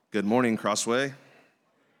Good morning, Crossway.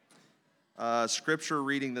 Scripture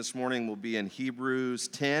reading this morning will be in Hebrews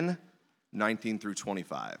 10, 19 through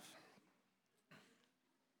 25.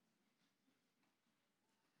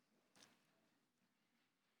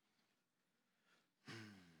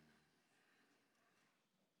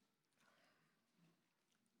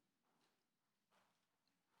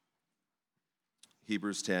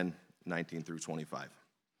 Hebrews 10, 19 through 25.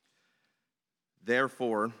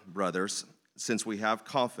 Therefore, brothers, since we have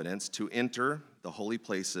confidence to enter the holy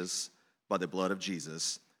places by the blood of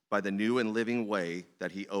Jesus, by the new and living way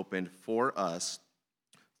that he opened for us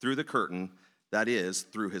through the curtain, that is,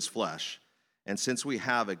 through his flesh, and since we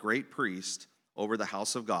have a great priest over the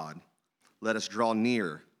house of God, let us draw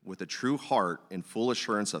near with a true heart in full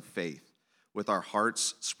assurance of faith, with our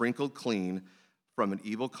hearts sprinkled clean from an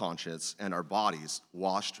evil conscience and our bodies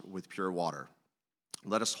washed with pure water.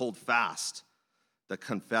 Let us hold fast the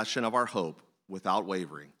confession of our hope without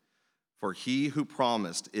wavering, for he who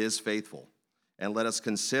promised is faithful. And let us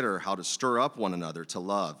consider how to stir up one another to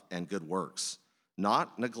love and good works,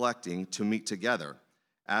 not neglecting to meet together,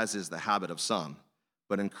 as is the habit of some,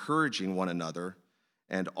 but encouraging one another,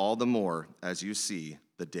 and all the more as you see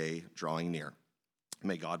the day drawing near.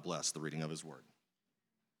 May God bless the reading of his word.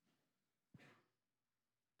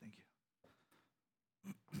 Thank you.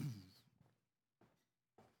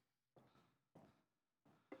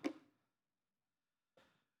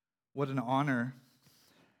 What an honor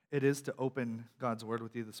it is to open God's word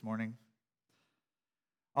with you this morning.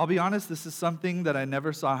 I'll be honest, this is something that I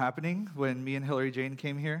never saw happening when me and Hillary Jane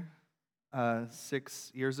came here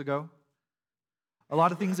 6 years ago. A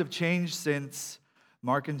lot of things have changed since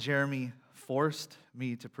Mark and Jeremy forced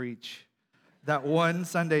me to preach that one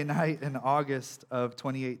Sunday night in August of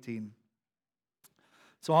 2018.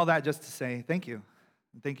 So all that just to say thank you.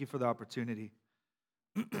 And thank you for the opportunity.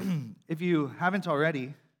 If you haven't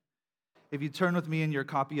already, if you turn with me in your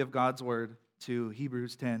copy of God's Word to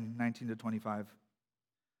Hebrews 10, 19 to 25.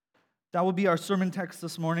 That will be our sermon text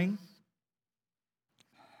this morning.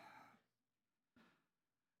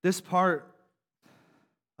 This part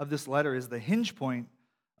of this letter is the hinge point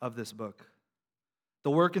of this book. The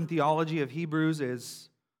work in theology of Hebrews is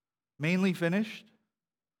mainly finished.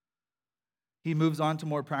 He moves on to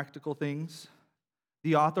more practical things.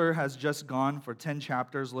 The author has just gone for 10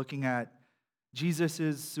 chapters looking at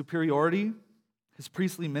Jesus' superiority, his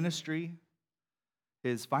priestly ministry,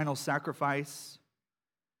 his final sacrifice,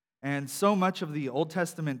 and so much of the Old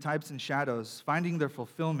Testament types and shadows finding their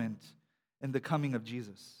fulfillment in the coming of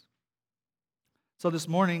Jesus. So this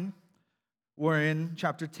morning, we're in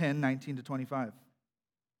chapter 10, 19 to 25.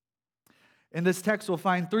 In this text, we'll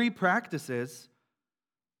find 3 practices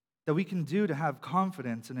that we can do to have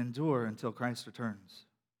confidence and endure until Christ returns.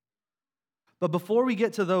 But before we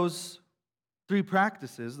get to those 3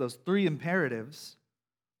 practices, those 3 imperatives,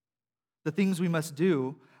 the things we must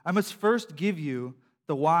do, I must first give you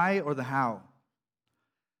the why or the how.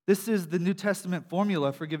 This is the New Testament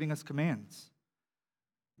formula for giving us commands.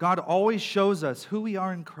 God always shows us who we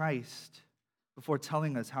are in Christ before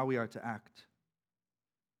telling us how we are to act.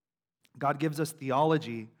 God gives us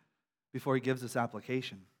theology before he gives us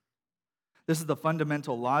application. This is the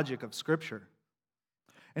fundamental logic of Scripture.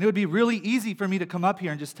 And it would be really easy for me to come up here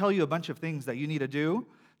and just tell you a bunch of things that you need to do,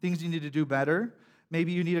 things you need to do better.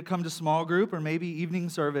 Maybe you need to come to small group or maybe evening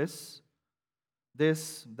service,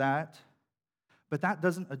 this, that. But that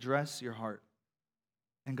doesn't address your heart.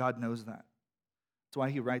 And God knows that. That's why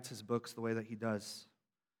he writes his books the way that he does.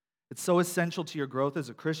 It's so essential to your growth as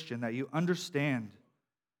a Christian that you understand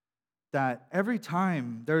that every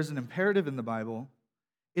time there is an imperative in the Bible,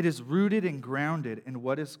 it is rooted and grounded in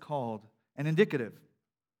what is called an indicative.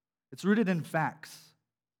 It's rooted in facts.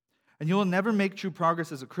 And you will never make true progress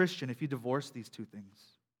as a Christian if you divorce these 2 things.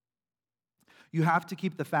 You have to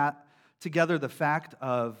keep together the fact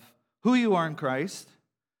of who you are in Christ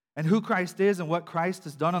and who Christ is and what Christ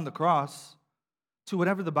has done on the cross to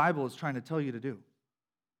whatever the Bible is trying to tell you to do.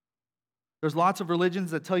 There's lots of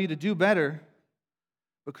religions that tell you to do better,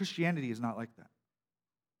 but Christianity is not like that.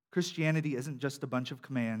 Christianity isn't just a bunch of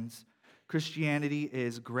commands. Christianity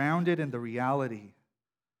is grounded in the reality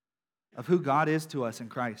of who God is to us in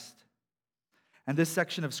Christ. And this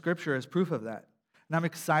section of Scripture is proof of that. And I'm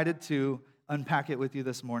excited to unpack it with you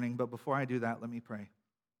this morning, but before I do that, let me pray.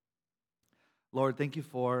 Lord, thank you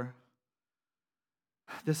for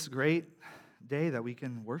this great day that we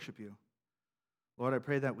can worship you. Lord, I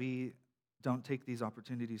pray that we don't take these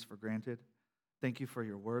opportunities for granted. Thank you for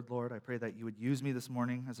your word, Lord. I pray that you would use me this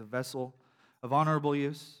morning as a vessel of honorable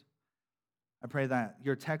use. I pray that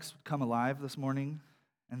your text would come alive this morning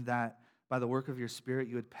and that by the work of your Spirit,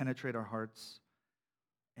 you would penetrate our hearts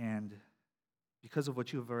and because of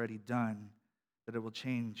what you have already done, that it will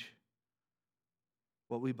change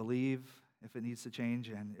what we believe, if it needs to change,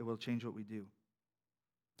 and it will change what we do.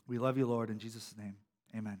 We love you, Lord, in Jesus' name.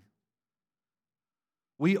 Amen.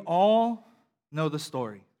 We all know the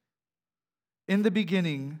story. In the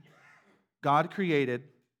beginning, God created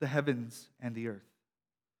the heavens and the earth.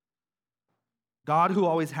 God, who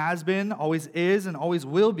always has been, always is, and always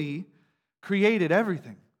will be, created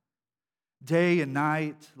everything. Day and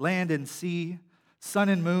night, land and sea, sun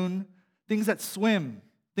and moon, things that swim,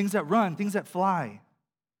 things that run, things that fly.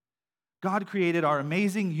 God created our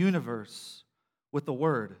amazing universe with the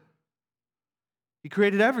Word. He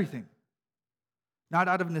created everything. Not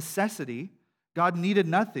out of necessity. God needed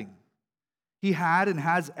nothing. He had and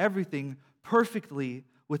has everything perfectly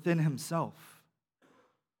within himself.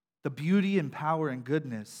 The beauty and power and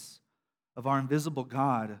goodness of our invisible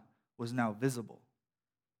God was now visible.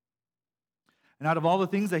 And out of all the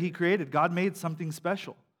things that he created, God made something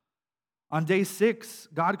special. On day 6,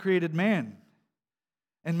 God created man.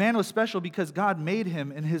 And man was special because God made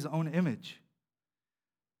him in his own image.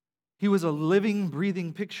 He was a living,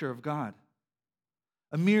 breathing picture of God.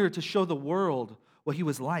 A mirror to show the world what he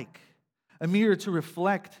was like. A mirror to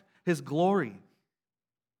reflect his glory.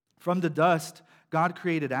 From the dust, God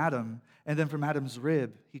created Adam, and then from Adam's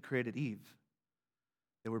rib, he created Eve.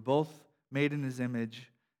 They were both made in his image,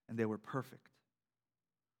 and they were perfect.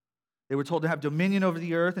 They were told to have dominion over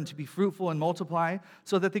the earth and to be fruitful and multiply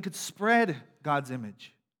so that they could spread God's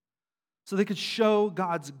image, so they could show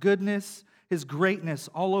God's goodness, his greatness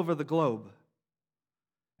all over the globe.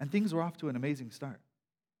 And things were off to an amazing start.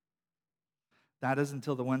 That is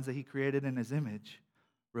until the ones that he created in his image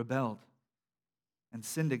rebelled and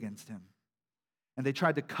sinned against him. And they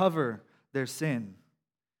tried to cover their sin.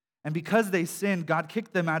 And because they sinned, God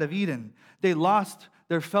kicked them out of Eden. They lost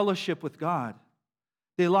their fellowship with God.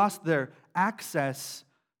 They lost their access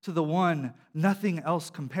to the one nothing else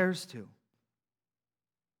compares to.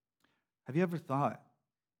 Have you ever thought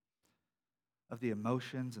of the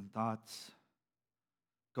emotions and thoughts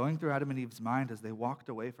going through Adam and Eve's mind as they walked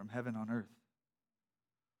away from heaven on earth?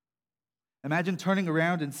 Imagine turning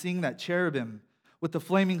around and seeing that cherubim with the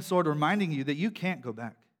flaming sword reminding you that you can't go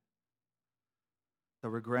back. The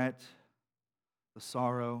regret, the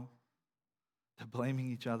sorrow, the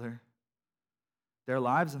blaming each other. Their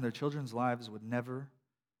lives and their children's lives would never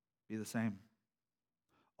be the same.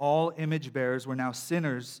 All image bearers were now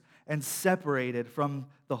sinners and separated from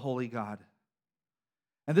the holy God.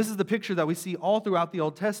 And this is the picture that we see all throughout the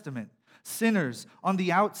Old Testament. Sinners on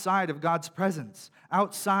the outside of God's presence,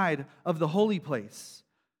 outside of the holy place.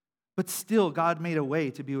 But still, God made a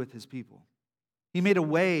way to be with his people. He made a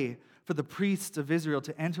way for the priests of Israel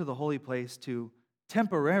to enter the holy place to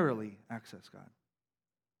temporarily access God.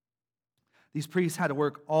 These priests had to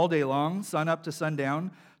work all day long, sun up to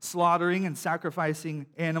sundown, slaughtering and sacrificing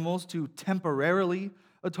animals to temporarily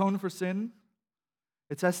atone for sin.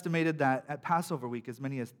 It's estimated that at Passover week, as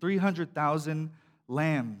many as 300,000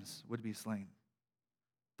 lambs would be slain.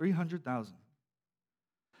 300,000.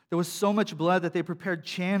 There was so much blood that they prepared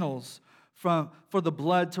channels for the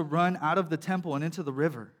blood to run out of the temple and into the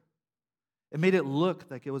river. It made it look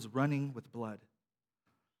like it was running with blood.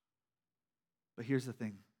 But here's the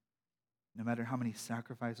thing. No matter how many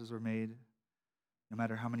sacrifices were made, no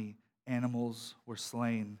matter how many animals were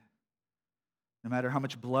slain, no matter how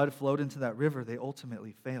much blood flowed into that river, they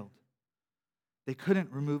ultimately failed. They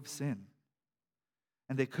couldn't remove sin.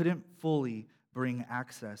 And they couldn't fully bring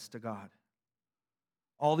access to God.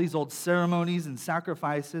 All these old ceremonies and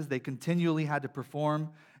sacrifices they continually had to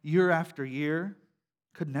perform year after year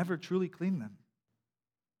could never truly clean them.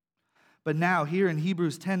 But now, here in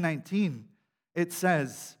Hebrews 10:19, it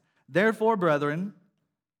says, "Therefore, brethren,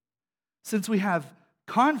 since we have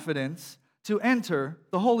confidence to enter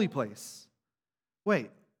the holy place."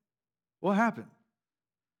 Wait, what happened?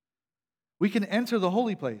 We can enter the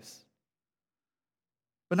holy place.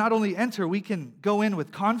 But not only enter, we can go in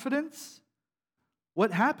with confidence.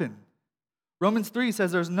 What happened? Romans 3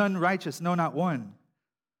 says there's none righteous, no, not one.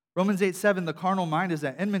 Romans 8:7, the carnal mind is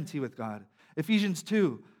at enmity with God. Ephesians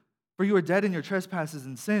 2, for you are dead in your trespasses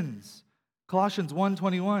and sins. Colossians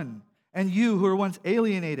 1:21, and you who were once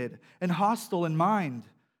alienated and hostile in mind,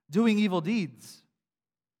 doing evil deeds.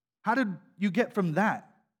 How did you get from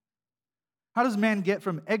that? How does man get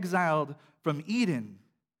from exiled from Eden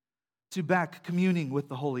to back communing with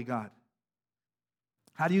the holy God?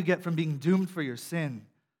 How do you get from being doomed for your sin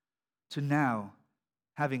to now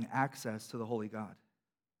having access to the holy God?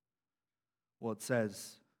 Well, it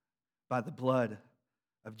says, by the blood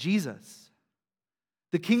of Jesus,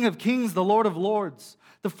 the King of kings, the Lord of lords,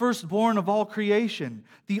 the firstborn of all creation,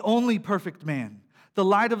 the only perfect man, the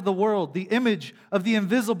light of the world, the image of the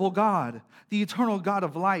invisible God, the eternal God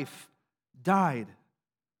of life, died.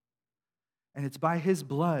 And it's by his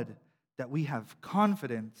blood that we have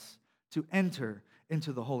confidence to enter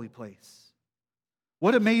into the holy place.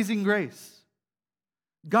 What amazing grace!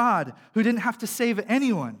 God, who didn't have to save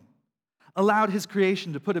anyone, allowed his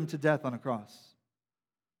creation to put him to death on a cross.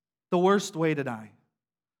 The worst way to die.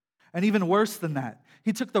 And even worse than that,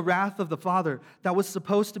 he took the wrath of the Father that was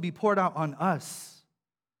supposed to be poured out on us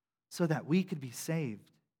so that we could be saved.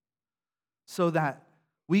 So that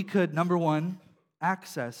we could, number one,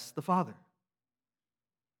 access the Father.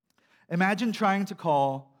 Imagine trying to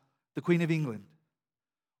call the Queen of England,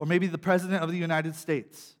 or maybe the President of the United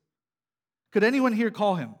States. Could anyone here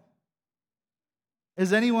call him?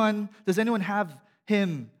 Does anyone have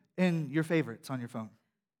him in your favorites on your phone?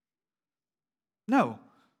 No.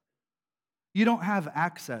 You don't have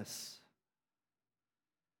access.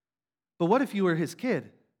 But what if you were his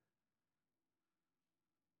kid?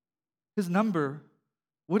 His number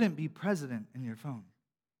wouldn't be president in your phone.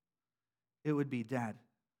 It would be dad.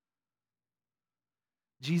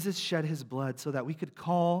 Jesus shed his blood so that we could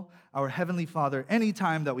call our Heavenly Father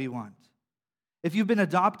anytime that we want. If you've been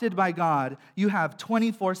adopted by God, you have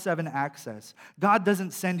 24/7 access. God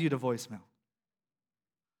doesn't send you to voicemail.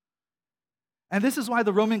 And this is why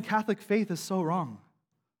the Roman Catholic faith is so wrong.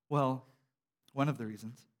 Well, one of the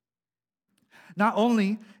reasons. Not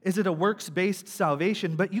only is it a works-based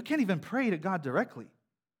salvation, but you can't even pray to God directly.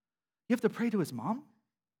 You have to pray to his mom.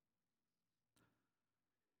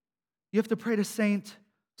 You have to pray to Saint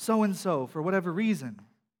so-and-so for whatever reason.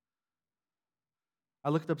 I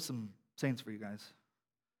looked up some saints for you guys.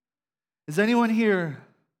 Is anyone here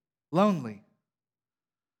lonely?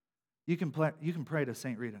 You can pray to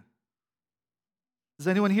Saint Rita. Does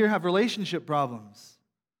anyone here have relationship problems?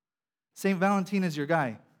 Saint Valentine is your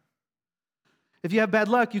guy. If you have bad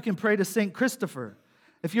luck, you can pray to Saint Christopher.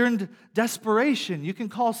 If you're in desperation, you can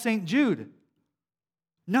call Saint Jude.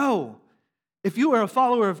 No. If you are a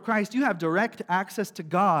follower of Christ, you have direct access to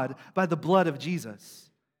God by the blood of Jesus.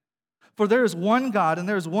 For there is one God and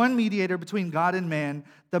there is one mediator between God and man,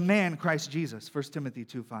 the man Christ Jesus, 1 Timothy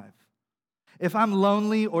 2:5. If I'm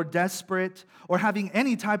lonely or desperate or having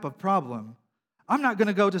any type of problem, I'm not going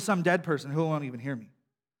to go to some dead person who won't even hear me.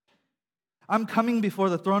 I'm coming before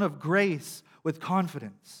the throne of grace with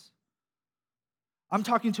confidence. I'm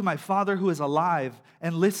talking to my Father who is alive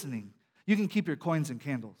and listening. You can keep your coins and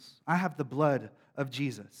candles. I have the blood of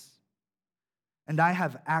Jesus. And I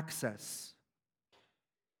have access.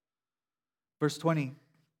 Verse 20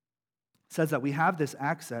 says that we have this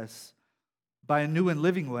access by a new and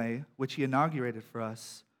living way, which he inaugurated for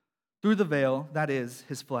us, through the veil, that is,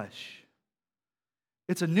 his flesh.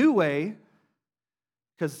 It's a new way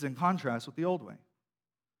because it's in contrast with the old way.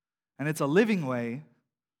 And it's a living way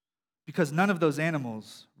because none of those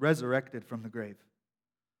animals resurrected from the grave.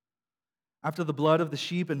 After the blood of the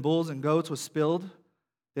sheep and bulls and goats was spilled,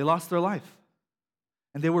 they lost their life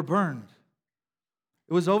and they were burned.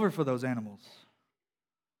 It was over for those animals.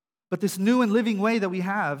 But this new and living way that we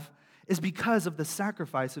have is because of the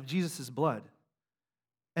sacrifice of Jesus' blood.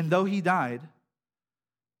 And though he died,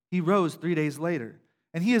 he rose 3 days later.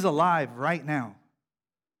 And he is alive right now.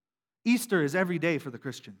 Easter is every day for the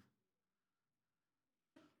Christian.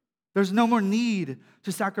 There's no more need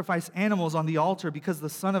to sacrifice animals on the altar because the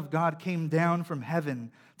Son of God came down from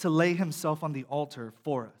heaven to lay himself on the altar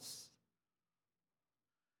for us.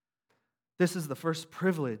 This is the first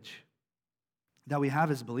privilege that we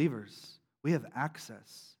have as believers. We have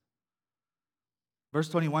access. Verse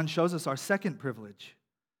 21 shows us our second privilege.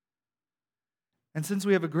 And since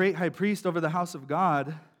we have a great high priest over the house of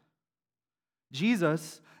God,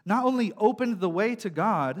 Jesus not only opened the way to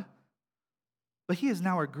God, but he is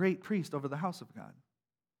now our great priest over the house of God.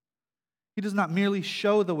 He does not merely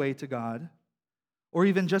show the way to God or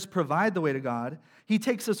even just provide the way to God. He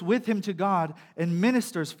takes us with him to God and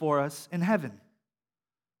ministers for us in heaven.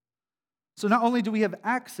 So not only do we have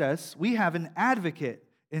access, we have an advocate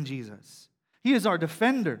in Jesus. He is our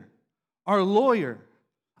defender, our lawyer,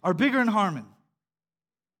 our Bigger and Harmon.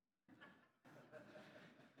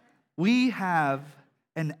 We have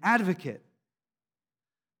an advocate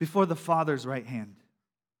before the Father's right hand.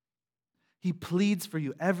 He pleads for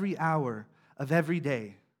you every hour of every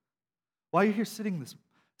day. While you're here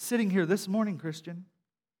sitting here this morning, Christian,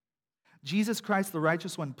 Jesus Christ, the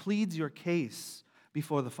righteous one, pleads your case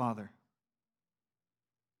before the Father.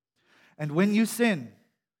 And when you sin,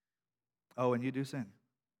 and you do sin,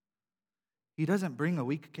 he doesn't bring a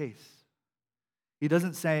weak case. He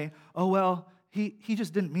doesn't say, he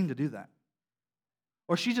just didn't mean to do that.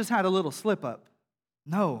 Or she just had a little slip up.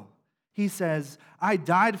 No, He says, I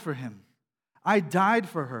died for him. I died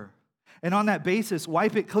for her. And on that basis,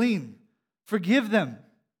 wipe it clean. Forgive them.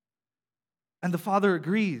 And the Father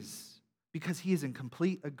agrees because he is in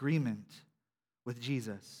complete agreement with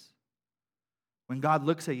Jesus. When God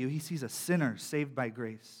looks at you, he sees a sinner saved by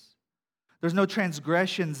grace. There's no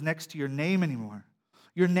transgressions next to your name anymore.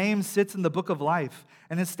 Your name sits in the book of life.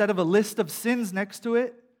 And instead of a list of sins next to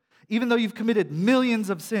it, even though you've committed millions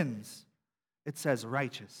of sins, it says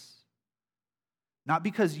righteous. Not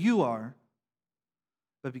because you are,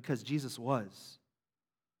 but because Jesus was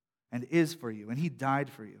and is for you, and he died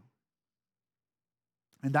for you.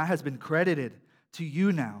 And that has been credited to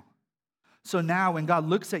you now. So now when God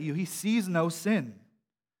looks at you, he sees no sin.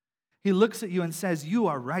 He looks at you and says, you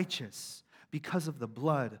are righteous because of the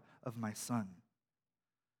blood of my Son.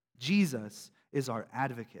 Jesus is our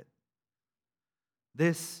advocate.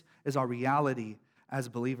 This is our reality as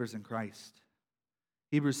believers in Christ.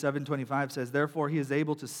 Hebrews 7:25 says, therefore he is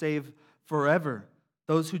able to save forever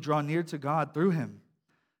those who draw near to God through him,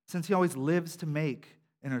 since he always lives to make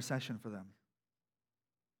intercession for them.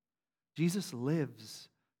 Jesus lives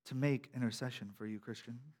to make intercession for you,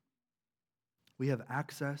 Christian. We have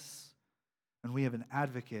access and we have an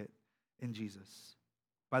advocate in Jesus,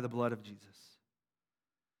 by the blood of Jesus.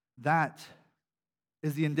 That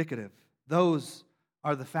is the indicative. Those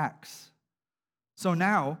are the facts. So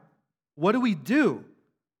now, what do we do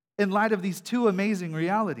in light of these two amazing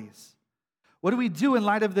realities? What do we do in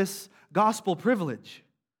light of this gospel privilege?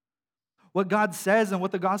 What God says and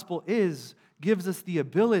what the gospel is gives us the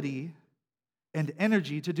ability and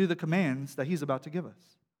energy to do the commands that he's about to give us.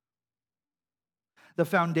 The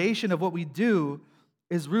foundation of what we do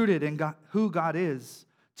is rooted in God, who God is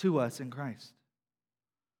to us in Christ.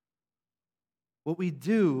 What we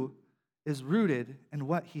do is rooted in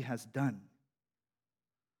what he has done.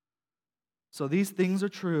 So these things are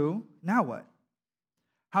true. Now what?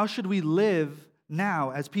 How should we live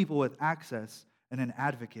now as people with access and an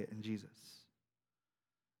advocate in Jesus?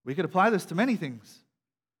 We could apply this to many things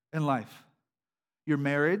in life. Your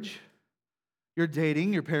marriage, your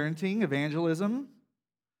dating, your parenting, evangelism,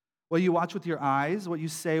 what you watch with your eyes, what you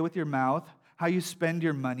say with your mouth, how you spend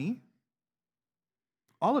your money.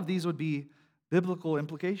 All of these would be biblical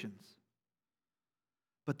implications.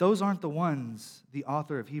 But those aren't the ones the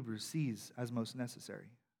author of Hebrews sees as most necessary.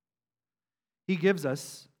 He gives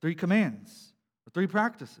us 3 commands, or 3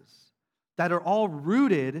 practices, that are all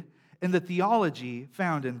rooted in the theology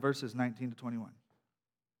found in verses 19 to 21.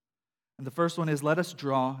 And the first one is, let us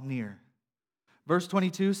draw near. Verse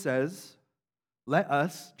 22 says, let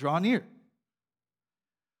us draw near.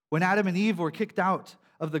 When Adam and Eve were kicked out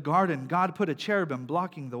of the garden, God put a cherubim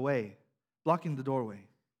blocking the doorway.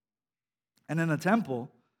 And in the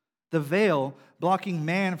temple, the veil blocking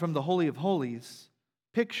man from the Holy of Holies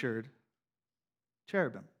pictured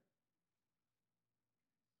cherubim.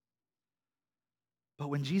 But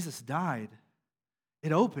when Jesus died,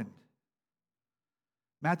 it opened.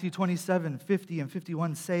 Matthew 27:50 and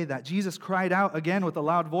 51 say that Jesus cried out again with a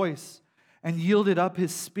loud voice and yielded up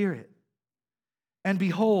his spirit. And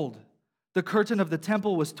behold, the curtain of the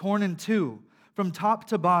temple was torn in two from top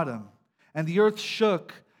to bottom, and the earth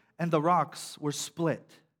shook and the rocks were split.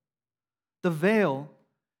 The veil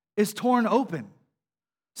is torn open.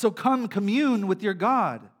 So come commune with your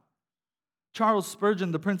God. Charles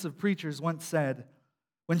Spurgeon, the Prince of Preachers, once said,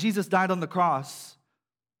 when Jesus died on the cross,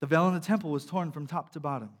 the veil in the temple was torn from top to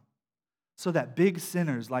bottom so that big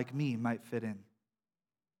sinners like me might fit in.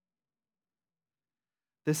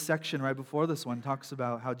 This section right before this one talks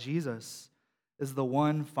about how Jesus is the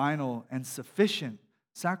one final and sufficient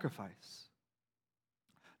sacrifice.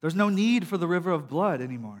 There's no need for the river of blood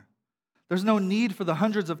anymore. There's no need for the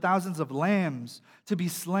hundreds of thousands of lambs to be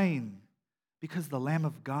slain because the Lamb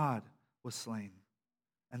of God was slain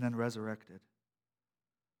and then resurrected.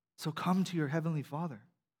 So come to your heavenly Father.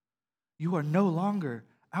 You are no longer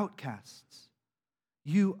outcasts.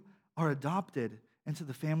 You are adopted into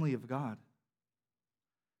the family of God.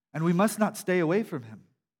 And we must not stay away from him.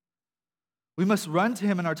 We must run to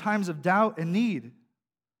him in our times of doubt and need,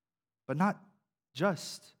 but not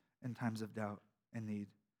just in times of doubt and need,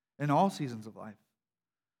 in all seasons of life.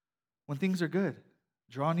 When things are good,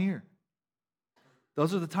 draw near.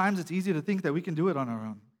 Those are the times it's easy to think that we can do it on our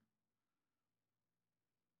own.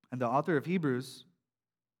 And the author of Hebrews,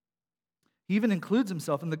 he even includes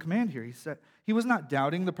himself in the command here. He said he was not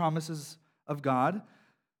doubting the promises of God,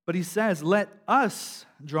 but he says, let us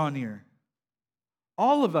draw near.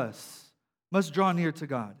 All of us must draw near to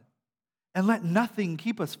God, and let nothing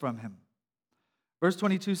keep us from him. Verse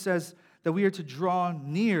 22 says that we are to draw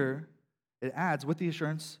near, it adds, with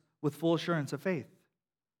full assurance of faith.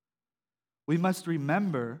 we must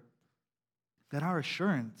remember that our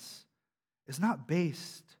assurance is not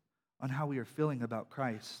based on how we are feeling about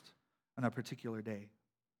Christ on a particular day.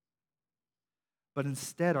 But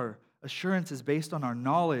instead, our assurance is based on our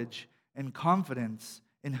knowledge and confidence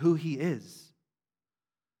in who He is.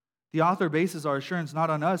 The author bases our assurance not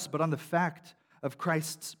on us, but on the fact of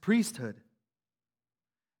Christ's priesthood.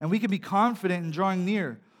 And we can be confident in drawing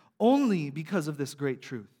near only because of this great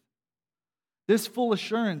truth. This full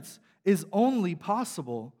assurance is only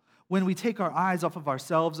possible when we take our eyes off of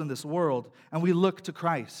ourselves and this world and we look to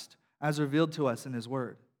Christ as revealed to us in His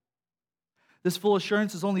Word. This full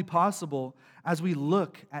assurance is only possible as we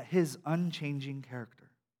look at His unchanging character.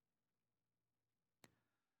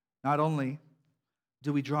 Not only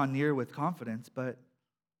do we draw near with confidence, but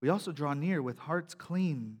we also draw near with hearts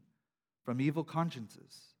clean from evil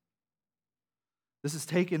consciences. This is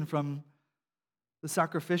taken from the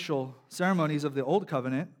sacrificial ceremonies of the Old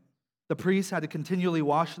Covenant. The priests had to continually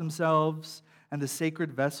wash themselves and the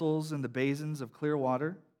sacred vessels and the basins of clear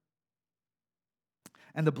water.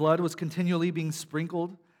 And the blood was continually being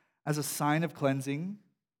sprinkled as a sign of cleansing.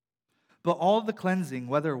 But all the cleansing,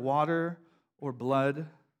 whether water or blood,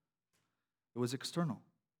 it was external.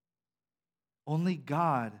 Only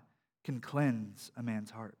God can cleanse a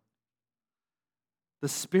man's heart. The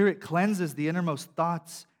Spirit cleanses the innermost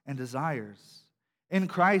thoughts and desires. In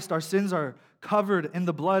Christ, our sins are covered in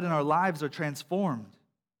the blood and our lives are transformed.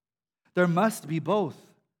 There must be both.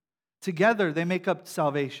 Together, they make up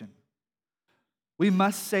salvation. We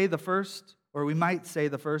must say the first, or we might say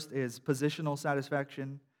the first is positional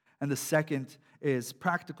satisfaction, and the second is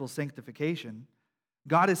practical sanctification.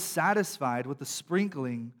 God is satisfied with the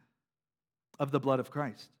sprinkling of the blood of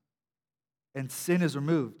Christ, and sin is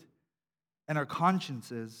removed, and our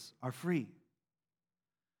consciences are free.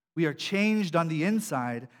 We are changed on the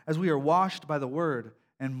inside as we are washed by the Word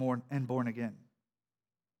and born again.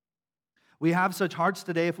 We have such hearts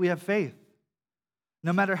today if we have faith,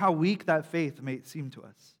 no matter how weak that faith may seem to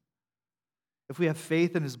us. If we have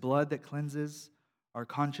faith in His blood that cleanses our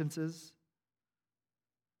consciences,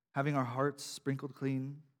 having our hearts sprinkled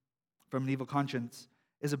clean from an evil conscience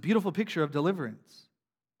is a beautiful picture of deliverance,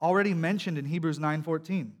 already mentioned in Hebrews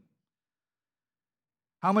 9:14.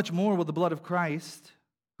 How much more will the blood of Christ,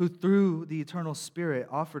 who through the eternal Spirit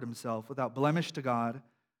offered Himself without blemish to God,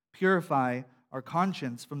 purify our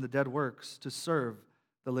conscience from the dead works to serve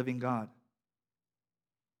the living God?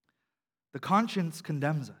 The conscience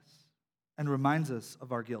condemns us and reminds us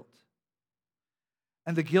of our guilt.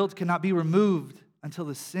 And the guilt cannot be removed until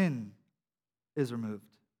the sin is removed.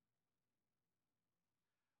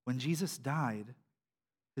 When Jesus died,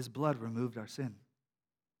 His blood removed our sin.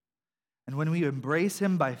 And when we embrace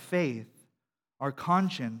Him by faith, our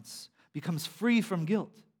conscience becomes free from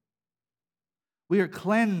guilt. We are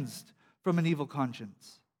cleansed from an evil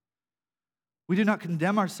conscience. We do not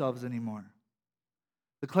condemn ourselves anymore.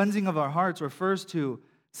 The cleansing of our hearts refers to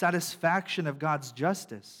satisfaction of God's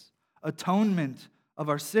justice, atonement of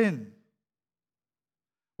our sin,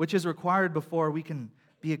 which is required before we can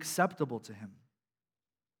be acceptable to Him.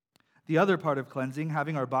 The other part of cleansing,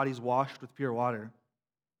 having our bodies washed with pure water,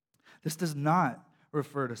 this does not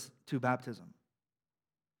refer to baptism.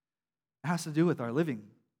 It has to do with our living,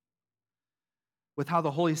 with how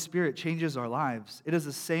the Holy Spirit changes our lives. It is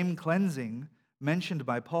the same cleansing mentioned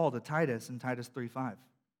by Paul to Titus in Titus 3:5,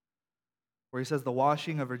 where he says the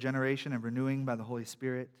washing of regeneration and renewing by the Holy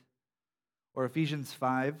Spirit, or Ephesians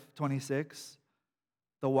 5:26,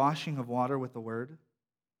 the washing of water with the Word.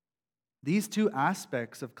 These two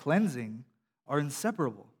aspects of cleansing are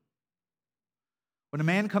inseparable. When a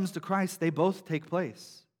man comes to Christ, they both take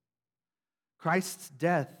place. Christ's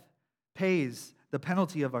death pays the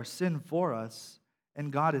penalty of our sin for us,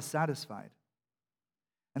 and God is satisfied.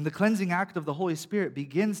 And the cleansing act of the Holy Spirit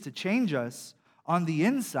begins to change us on the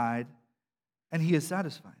inside, and He is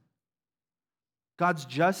satisfied. God's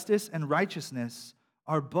justice and righteousness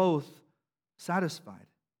are both satisfied.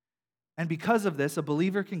 And because of this, a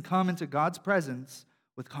believer can come into God's presence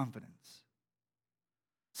with confidence.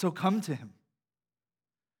 So come to Him.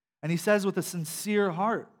 And He says with a sincere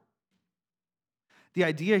heart. The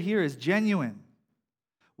idea here is genuine,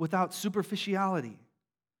 without superficiality,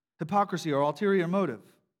 hypocrisy, or ulterior motive.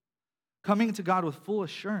 Coming to God with full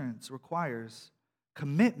assurance requires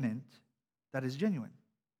commitment that is genuine.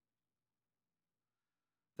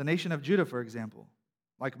 The nation of Judah, for example,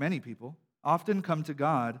 like many people, often come to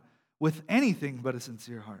God with anything but a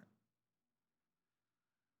sincere heart.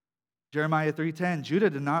 Jeremiah 3:10, Judah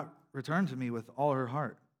did not return to me with all her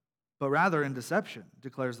heart, but rather in deception,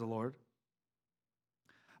 declares the Lord.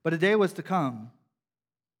 But a day was to come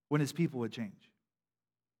when His people would change.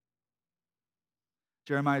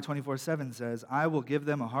 Jeremiah 24:7 says, I will give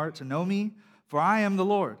them a heart to know me, for I am the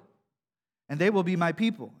Lord, and they will be my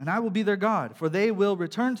people, and I will be their God, for they will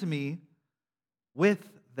return to me with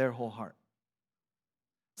their whole heart.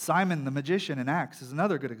 Simon the magician in Acts is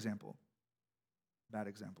another good example. Bad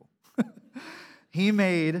example. He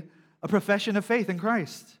made a profession of faith in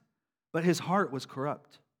Christ, but his heart was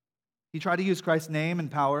corrupt. He tried to use Christ's name and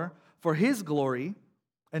power for his glory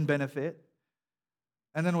and benefit,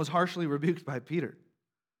 and then was harshly rebuked by Peter.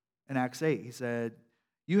 In Acts 8, he said,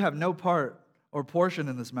 you have no part or portion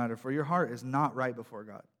in this matter, for your heart is not right before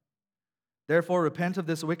God. Therefore, repent of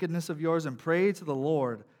this wickedness of yours and pray to the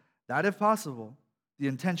Lord that, if possible, the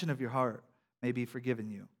intention of your heart may be forgiven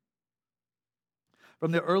you.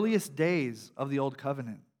 From the earliest days of the Old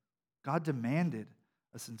Covenant, God demanded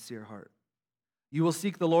a sincere heart. You will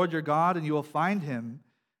seek the Lord your God, and you will find him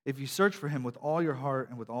if you search for him with all your heart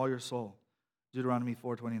and with all your soul. Deuteronomy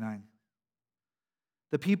 4:29.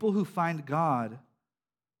 The people who find God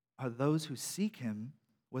are those who seek him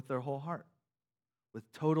with their whole heart,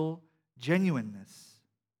 with total genuineness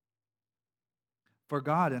for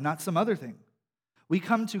God and not some other thing. We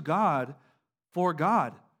come to God for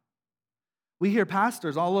God. We hear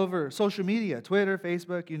pastors all over social media, Twitter,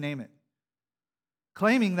 Facebook, you name it,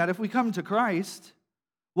 claiming that if we come to Christ,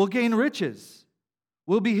 we'll gain riches,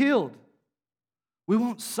 we'll be healed, we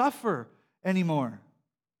won't suffer anymore,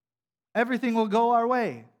 everything will go our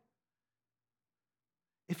way.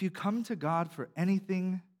 If you come to God for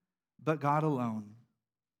anything but God alone,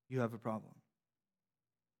 you have a problem.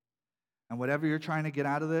 And whatever you're trying to get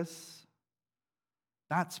out of this,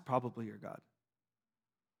 that's probably your God.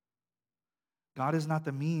 God is not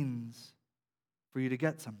the means for you to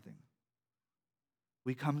get something.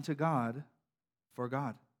 We come to God for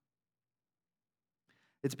God.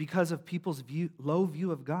 It's because of people's low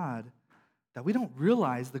view of God that we don't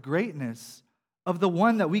realize the greatness of the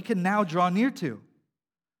one that we can now draw near to.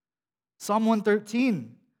 Psalm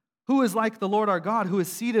 113, who is like the Lord our God, who is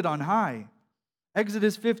seated on high?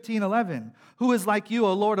 Exodus 15:11, who is like you,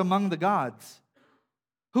 O Lord, among the gods?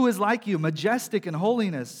 Who is like you, majestic in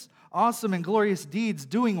holiness, awesome in glorious deeds,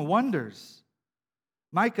 doing wonders?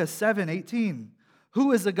 Micah 7:18,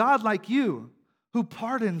 who is a God like you, who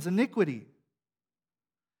pardons iniquity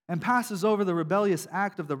and passes over the rebellious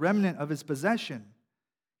act of the remnant of his possession?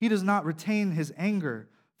 He does not retain his anger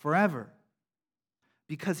forever,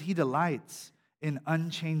 because he delights in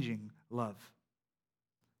unchanging love.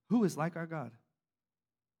 Who is like our God?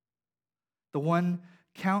 The one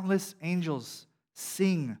countless angels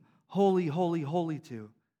sing, holy, holy, holy to,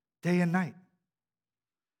 day and night.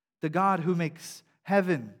 The God who makes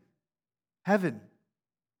heaven, heaven.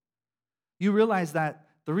 You realize that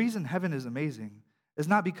the reason heaven is amazing is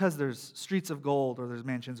not because there's streets of gold or there's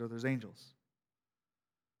mansions or there's angels.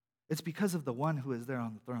 It's because of the one who is there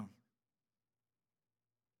on the throne.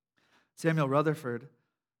 Samuel Rutherford,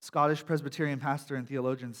 Scottish Presbyterian pastor and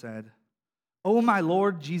theologian, said, "O my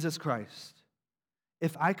Lord Jesus Christ,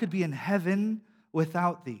 if I could be in heaven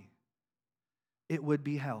without thee, it would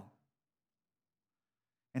be hell.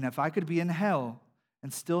 And if I could be in hell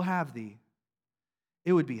and still have thee,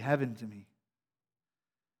 it would be heaven to me.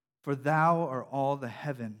 For thou art all the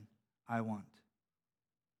heaven I want."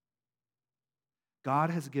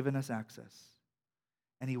 God has given us access,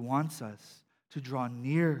 and he wants us to draw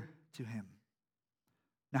near to him.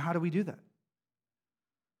 Now, how do we do that?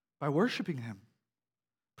 By worshiping him,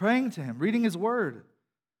 praying to him, reading his word,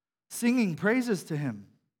 singing praises to him,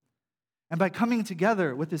 and by coming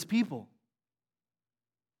together with his people.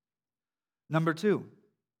 Number 2,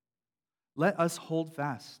 let us hold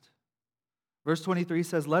fast. Verse 23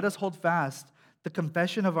 says, "Let us hold fast the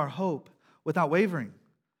confession of our hope without wavering,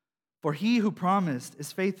 for he who promised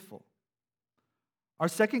is faithful." Our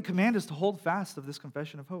second command is to hold fast of this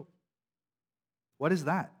confession of hope. What is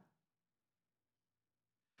that?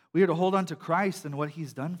 We are to hold on to Christ and what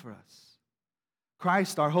he's done for us.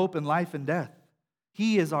 Christ, our hope in life and death.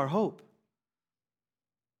 He is our hope.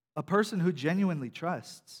 A person who genuinely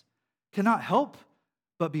trusts cannot help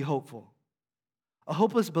but be hopeful. A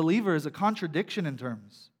hopeless believer is a contradiction in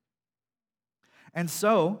terms. And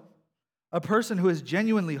so, a person who is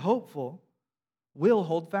genuinely hopeful will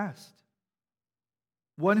hold fast.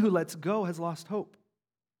 One who lets go has lost hope.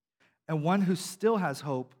 And one who still has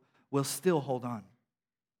hope will still hold on.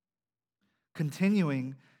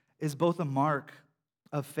 Continuing is both a mark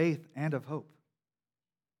of faith and of hope.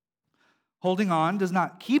 Holding on does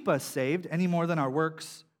not keep us saved any more than our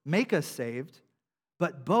works make us saved,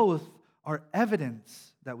 but both are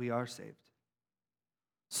evidence that we are saved.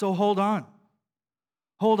 So hold on.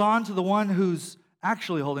 Hold on to the one who's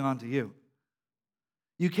actually holding on to you.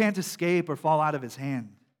 You can't escape or fall out of his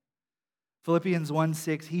hand. Philippians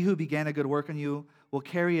 1:6, he who began a good work in you will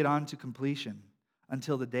carry it on to completion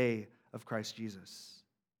until the day of Christ Jesus.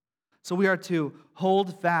 So we are to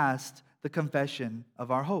hold fast the confession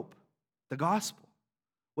of our hope, the gospel,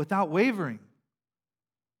 without wavering.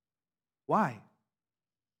 Why?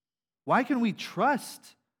 Why can we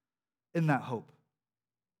trust in that hope?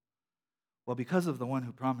 Well, because of the one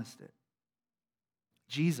who promised it.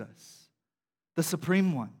 Jesus, the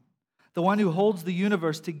supreme one, the one who holds the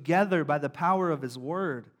universe together by the power of his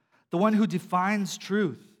word, the one who defines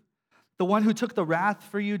truth, the one who took the wrath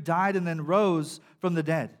for you, died, and then rose from the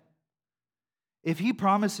dead. If he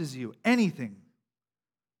promises you anything,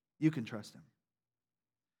 you can trust him.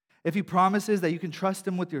 If he promises that you can trust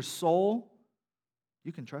him with your soul,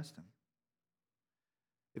 you can trust him.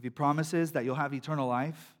 If he promises that you'll have eternal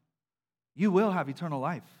life, you will have eternal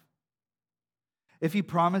life. If he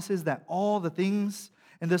promises that all the things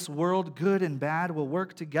in this world, good and bad, will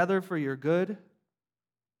work together for your good,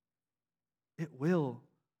 it will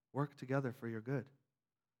work together for your good.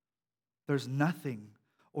 There's nothing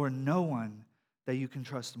or no one that you can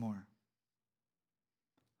trust more.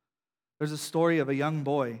 There's a story of a young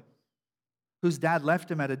boy whose dad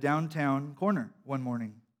left him at a downtown corner one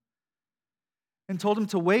morning and told him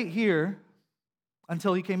to wait here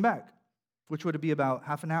until he came back, which would be about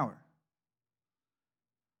half an hour.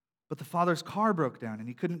 But the father's car broke down and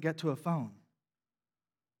he couldn't get to a phone.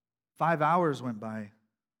 5 hours went by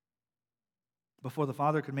before the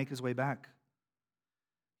father could make his way back.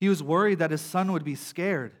 He was worried that his son would be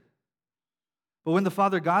scared. But when the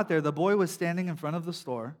father got there, the boy was standing in front of the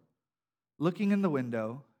store, looking in the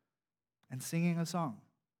window and singing a song.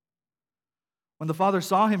 When the father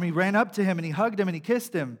saw him, he ran up to him and he hugged him and he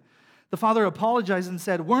kissed him. The father apologized and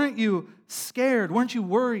said, "Weren't you scared? Weren't you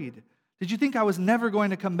worried? Did you think I was never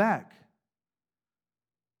going to come back?"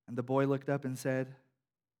 And the boy looked up and said,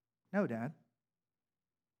 "No, Dad.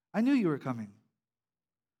 I knew you were coming.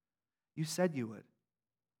 You said you would."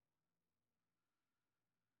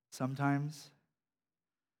 Sometimes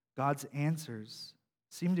God's answers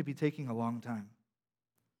seem to be taking a long time,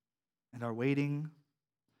 and our waiting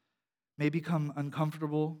may become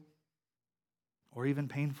uncomfortable or even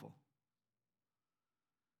painful.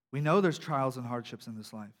 We know there's trials and hardships in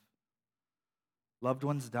this life. Loved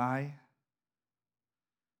ones die.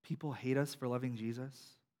 People hate us for loving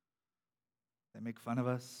Jesus. They make fun of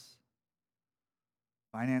us.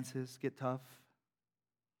 Finances get tough.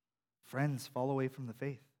 Friends fall away from the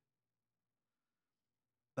faith.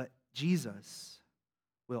 But Jesus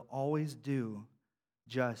will always do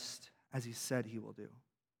just as he said he will do.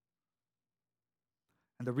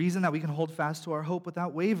 And the reason that we can hold fast to our hope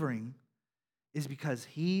without wavering is because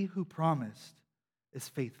he who promised is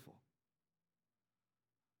faithful.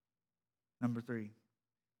 Number 3,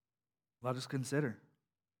 let us consider.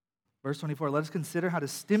 Verse 24, let us consider how to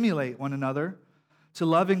stimulate one another to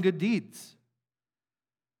love and good deeds,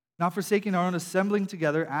 not forsaking our own assembling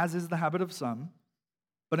together, as is the habit of some,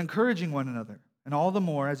 but encouraging one another, and all the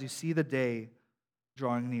more as you see the day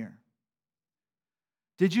drawing near.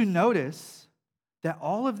 Did you notice that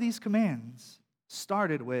all of these commands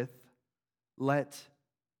started with, let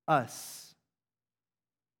us?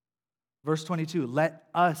 Verse 22, let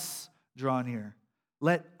us draw near.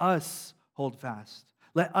 Let us hold fast.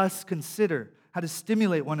 Let us consider how to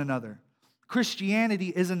stimulate one another. Christianity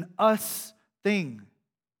is an us thing.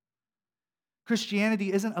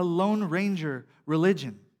 Christianity isn't a Lone Ranger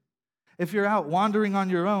religion. If you're out wandering on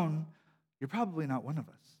your own, you're probably not one of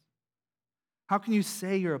us. How can you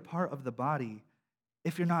say you're a part of the body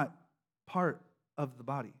if you're not part of the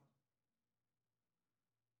body?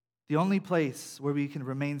 The only place where we can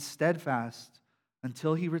remain steadfast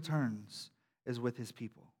until he returns is with his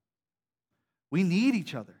people. We need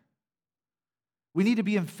each other. We need to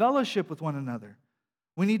be in fellowship with one another.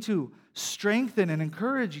 We need to strengthen and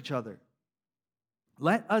encourage each other.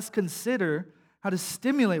 Let us consider how to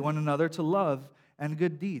stimulate one another to love and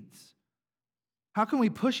good deeds. How can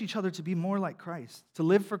we push each other to be more like Christ, to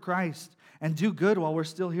live for Christ and do good while we're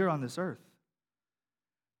still here on this earth?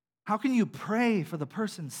 How can you pray for the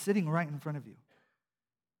person sitting right in front of you?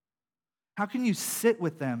 How can you sit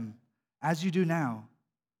with them as you do now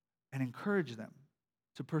and encourage them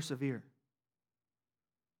to persevere?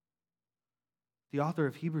 The author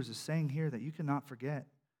of Hebrews is saying here that you cannot forget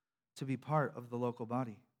to be part of the local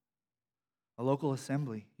body, a local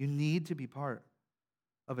assembly. You need to be part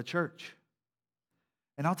of a church.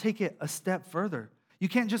 And I'll take it a step further. You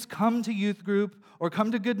can't just come to youth group or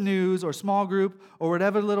come to Good News or small group or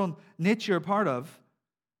whatever little niche you're part of.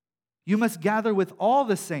 You must gather with all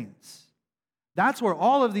the saints. That's where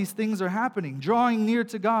all of these things are happening, drawing near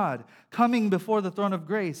to God, coming before the throne of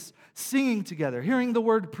grace, singing together, hearing the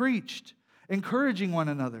word preached, encouraging one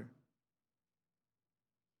another.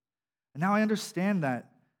 And now I understand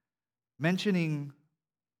that mentioning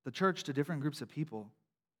the church to different groups of people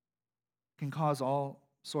can cause all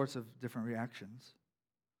sorts of different reactions.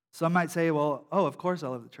 Some might say, well, of course I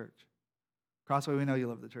love the church. Crossway, we know you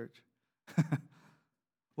love the church.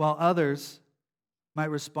 While others might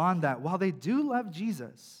respond that while they do love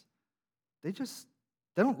Jesus, they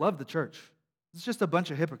don't love the church. It's just a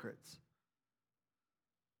bunch of hypocrites.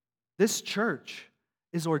 This church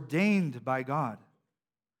is ordained by God.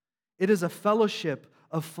 It is a fellowship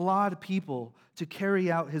of flawed people to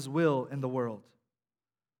carry out His will in the world.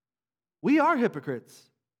 We are hypocrites.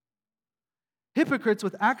 Hypocrites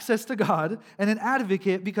with access to God and an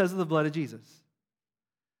advocate because of the blood of Jesus.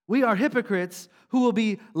 We are hypocrites who will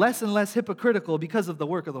be less and less hypocritical because of the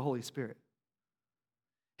work of the Holy Spirit.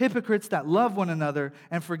 Hypocrites that love one another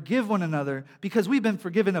and forgive one another because we've been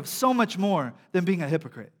forgiven of so much more than being a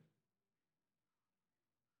hypocrite.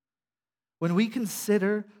 When we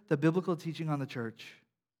consider the biblical teaching on the church,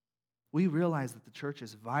 we realize that the church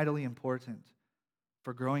is vitally important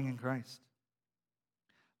for growing in Christ.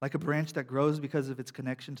 Like a branch that grows because of its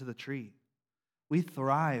connection to the tree, we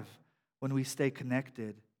thrive when we stay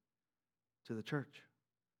connected to the church.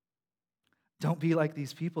 Don't be like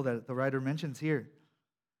these people that the writer mentions here.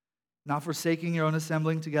 Not forsaking your own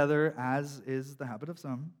assembling together, as is the habit of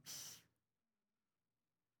some.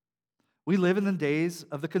 We live in the days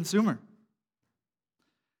of the consumer.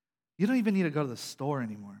 You don't even need to go to the store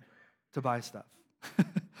anymore to buy stuff.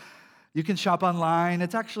 You can shop online.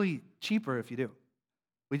 It's actually cheaper if you do.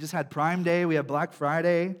 We just had Prime Day. We had Black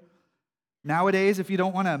Friday. Nowadays, if you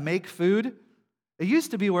don't want to make food, it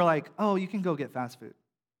used to be where like, you can go get fast food.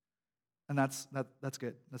 And that's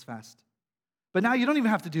good. That's fast. But now you don't even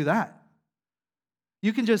have to do that.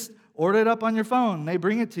 You can just order it up on your phone. They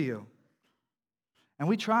bring it to you. And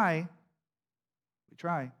we try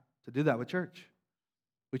to do that with church.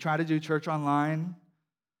 We try to do church online.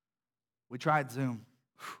 We tried Zoom.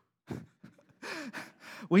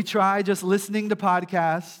 We try just listening to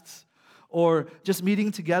podcasts or just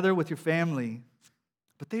meeting together with your family.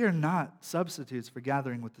 But they are not substitutes for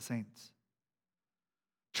gathering with the saints.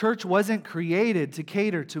 Church wasn't created to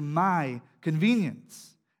cater to my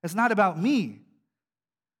convenience. It's not about me.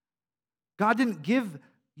 God didn't give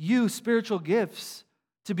you spiritual gifts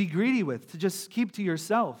to be greedy with, to just keep to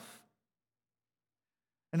yourself.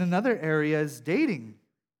 And another area is dating.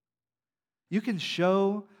 You can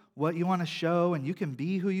show what you want to show, and you can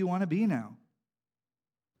be who you want to be now.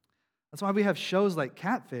 That's why we have shows like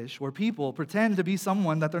Catfish, where people pretend to be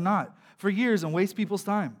someone that they're not for years and waste people's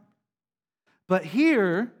time. But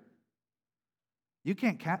here, you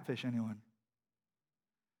can't catfish anyone.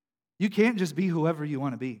 You can't just be whoever you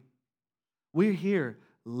want to be. We're here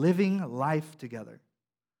living life together.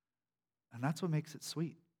 And that's what makes it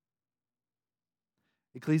sweet.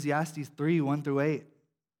 Ecclesiastes 3, 1 through 8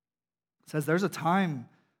 says there's a time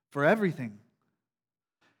for everything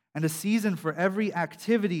and a season for every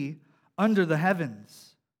activity under the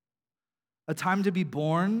heavens. A time to be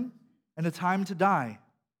born and a time to die.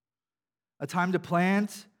 A time to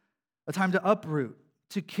plant, a time to uproot,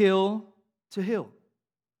 to kill, to heal.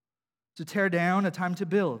 To tear down, a time to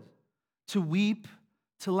build. To weep,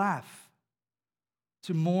 to laugh.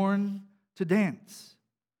 To mourn, to dance.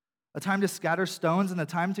 A time to scatter stones and a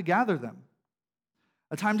time to gather them.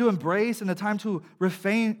 A time to embrace and a time to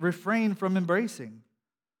refrain from embracing.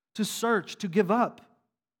 To search, to give up.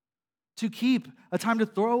 To keep, a time to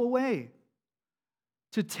throw away.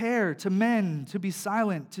 To tear, to mend, to be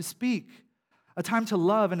silent, to speak. A time to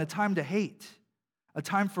love and a time to hate. A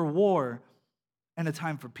time for war and a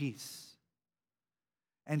time for peace.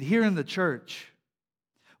 And here in the church,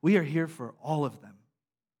 we are here for all of them.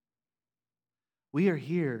 We are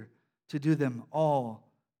here to do them all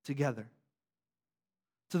together,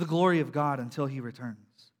 to the glory of God until He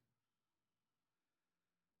returns.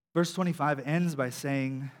 Verse 25 ends by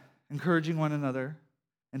saying, encouraging one another,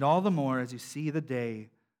 and all the more as you see the day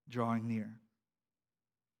drawing near.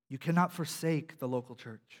 You cannot forsake the local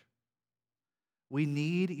church. We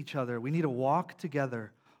need each other. We need to walk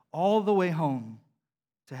together all the way home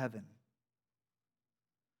to heaven.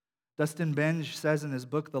 Dustin Benge says in his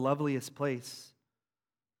book, The Loveliest Place,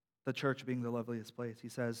 the church being the loveliest place, he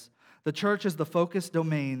says, the church is the focused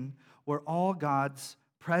domain where all God's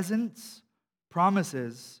presence,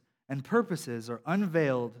 promises, and purposes are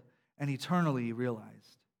unveiled and eternally realized.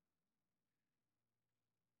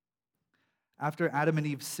 After Adam and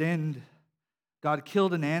Eve sinned, God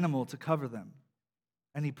killed an animal to cover them,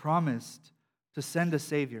 and He promised to send a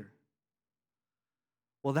Savior.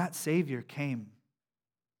 Well, that Savior came.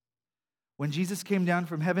 When Jesus came down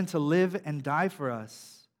from heaven to live and die for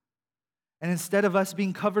us, and instead of us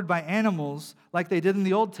being covered by animals like they did in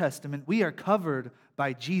the Old Testament, we are covered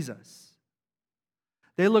by Jesus.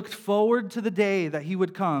 They looked forward to the day that he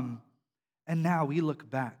would come, and now we look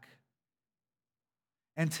back.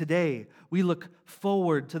 And today, we look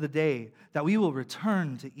forward to the day that we will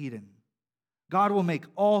return to Eden. God will make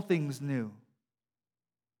all things new.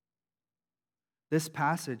 This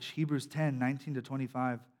passage, Hebrews 10, 19 to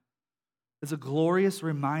 25, is a glorious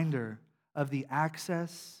reminder of the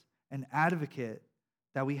access and advocate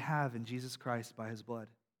that we have in Jesus Christ by his blood.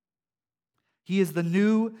 He is the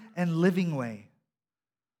new and living way.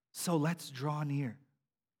 So let's draw near.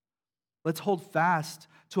 Let's hold fast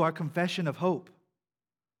to our confession of hope.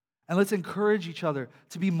 And let's encourage each other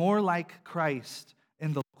to be more like Christ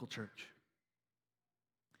in the local church.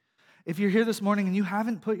 If you're here this morning and you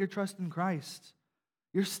haven't put your trust in Christ,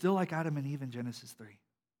 you're still like Adam and Eve in Genesis 3.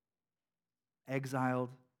 Exiled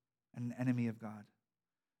and an enemy of God.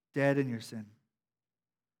 Dead in your sin.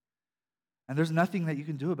 And there's nothing that you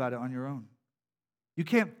can do about it on your own. You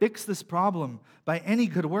can't fix this problem by any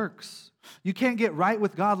good works. You can't get right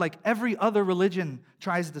with God like every other religion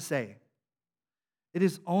tries to say. It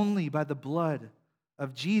is only by the blood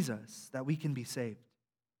of Jesus that we can be saved.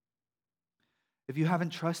 If you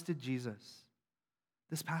haven't trusted Jesus,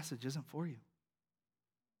 this passage isn't for you.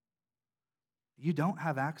 You don't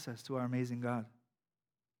have access to our amazing God.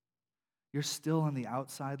 You're still on the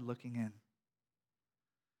outside looking in.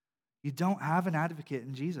 You don't have an advocate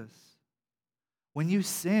in Jesus. When you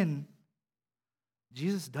sin,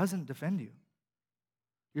 Jesus doesn't defend you.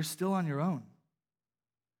 You're still on your own.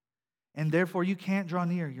 And therefore, you can't draw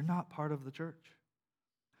near. You're not part of the church.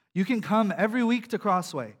 You can come every week to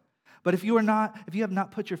Crossway, but if you have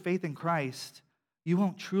not put your faith in Christ, you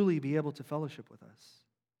won't truly be able to fellowship with us.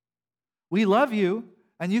 We love you,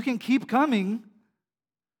 and you can keep coming,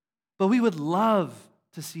 but we would love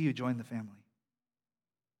to see you join the family.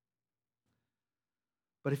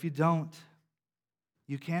 But if you don't,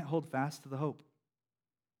 you can't hold fast to the hope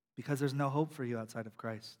because there's no hope for you outside of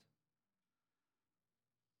Christ.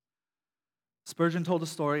 Spurgeon told a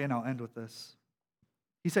story, and I'll end with this.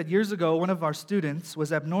 He said, years ago, one of our students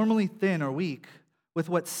was abnormally thin or weak with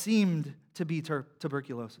what seemed to be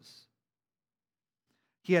tuberculosis.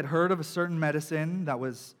 He had heard of a certain medicine that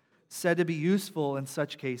was said to be useful in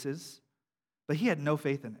such cases, but he had no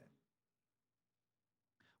faith in it.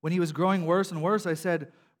 When he was growing worse and worse, I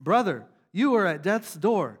said, "Brother, you are at death's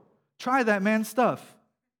door. Try that man's stuff.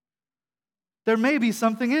 There may be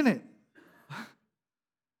something in it."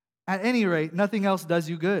 At any rate, nothing else does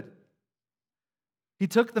you good. He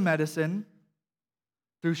took the medicine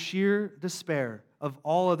through sheer despair of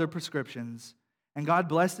all other prescriptions, and God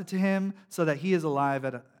blessed it to him so that he is alive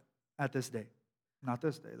at this day. Not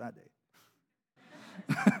this day, that day.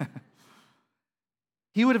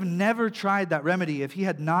 He would have never tried that remedy if he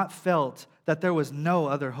had not felt that there was no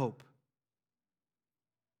other hope.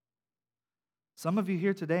 Some of you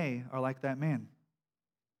here today are like that man.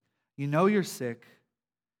 You know you're sick,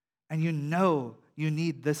 and you know you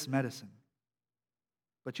need this medicine,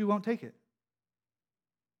 but you won't take it.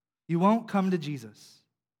 You won't come to Jesus.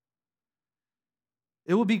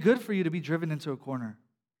 It will be good for you to be driven into a corner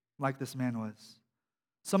like this man was.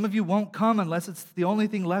 Some of you won't come unless it's the only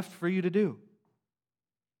thing left for you to do.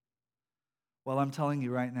 Well, I'm telling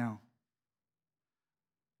you right now,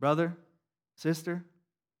 brother, sister,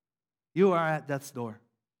 you are at death's door.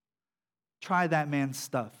 Try that man's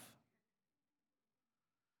stuff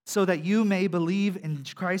so that you may believe in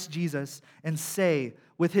Christ Jesus and say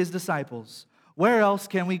with his disciples, "Where else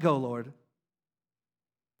can we go, Lord?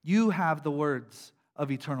 You have the words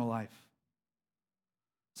of eternal life."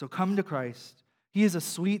 So come to Christ. He is a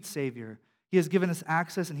sweet Savior. He has given us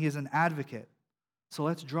access and he is an advocate. So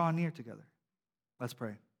let's draw near together. Let's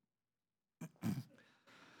pray.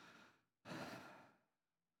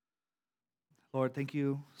 Lord, thank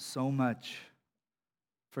you so much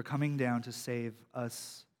for coming down to save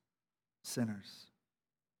us sinners.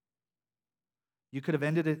 You could have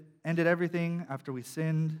ended everything after we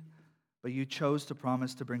sinned, but you chose to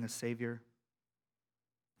promise to bring a Savior.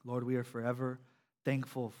 Lord, we are forever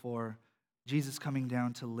thankful for Jesus coming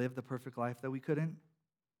down to live the perfect life that we couldn't,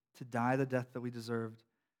 to die the death that we deserved,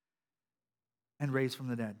 and raise from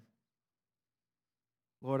the dead.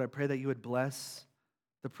 Lord, I pray that you would bless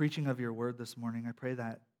the preaching of your word this morning. I pray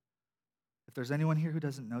that if there's anyone here who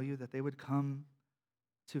doesn't know you, that they would come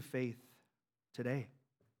to faith today.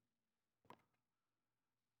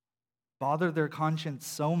 Bother their conscience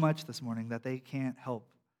so much this morning that they can't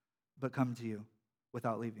help but come to you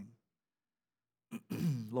without leaving.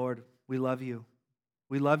 Lord, we love you.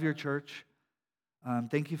 We love your church.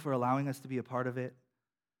 Thank you for allowing us to be a part of it.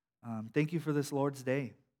 Thank you for this Lord's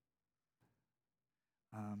Day.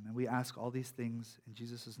 And we ask all these things in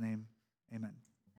Jesus' name. Amen.